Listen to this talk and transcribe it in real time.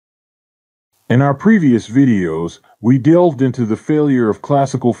In our previous videos, we delved into the failure of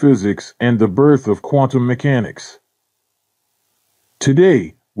classical physics and the birth of quantum mechanics.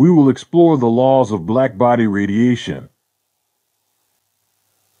 Today, we will explore the laws of black-body radiation.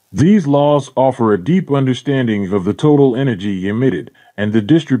 These laws offer a deep understanding of the total energy emitted and the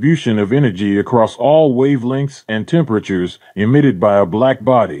distribution of energy across all wavelengths and temperatures emitted by a black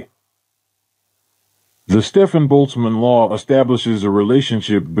body. The Stefan-Boltzmann Law establishes a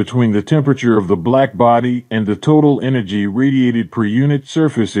relationship between the temperature of the black body and the total energy radiated per unit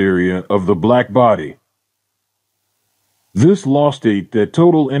surface area of the black body. This law states that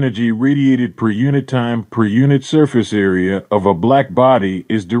total energy radiated per unit time per unit surface area of a black body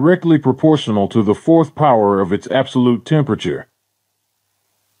is directly proportional to the fourth power of its absolute temperature.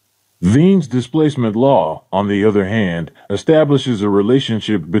 Wiens displacement law, on the other hand, establishes a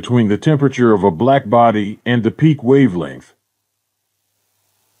relationship between the temperature of a black body and the peak wavelength.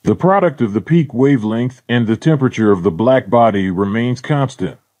 The product of the peak wavelength and the temperature of the black body remains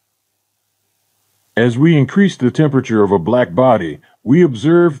constant. As we increase the temperature of a black body, we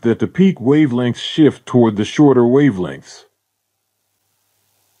observe that the peak wavelengths shift toward the shorter wavelengths.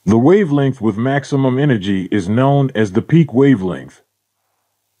 The wavelength with maximum energy is known as the peak wavelength.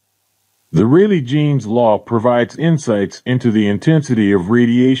 The Rayleigh-Jeans Law provides insights into the intensity of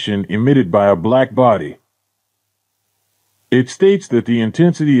radiation emitted by a black body. It states that the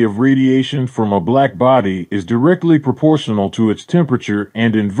intensity of radiation from a black body is directly proportional to its temperature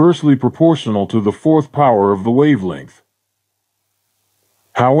and inversely proportional to the fourth power of the wavelength.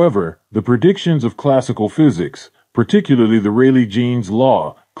 However, the predictions of classical physics, particularly the Rayleigh-Jeans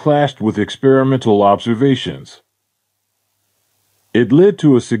Law, clashed with experimental observations. It led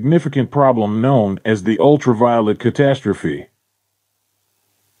to a significant problem known as the ultraviolet catastrophe.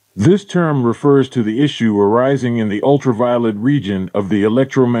 This term refers to the issue arising in the ultraviolet region of the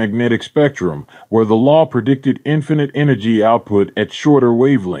electromagnetic spectrum, where the law predicted infinite energy output at shorter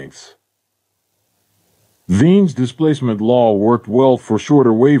wavelengths. Wiens displacement law worked well for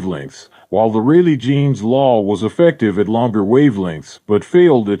shorter wavelengths, while the Rayleigh-Jeans law was effective at longer wavelengths but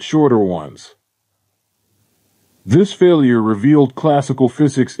failed at shorter ones. This failure revealed classical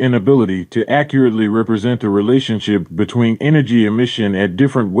physics' inability to accurately represent the relationship between energy emission at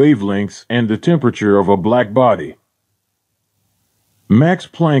different wavelengths and the temperature of a black body. Max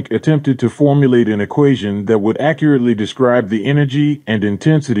Planck attempted to formulate an equation that would accurately describe the energy and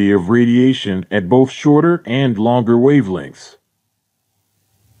intensity of radiation at both shorter and longer wavelengths.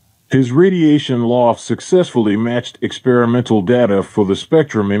 His radiation law successfully matched experimental data for the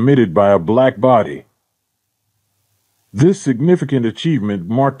spectrum emitted by a black body. This significant achievement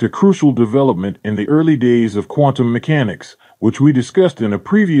marked a crucial development in the early days of quantum mechanics, which we discussed in a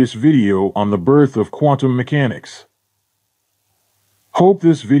previous video on the birth of quantum mechanics. Hope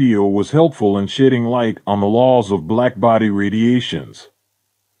this video was helpful in shedding light on the laws of black body radiations.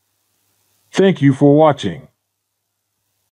 Thank you for watching.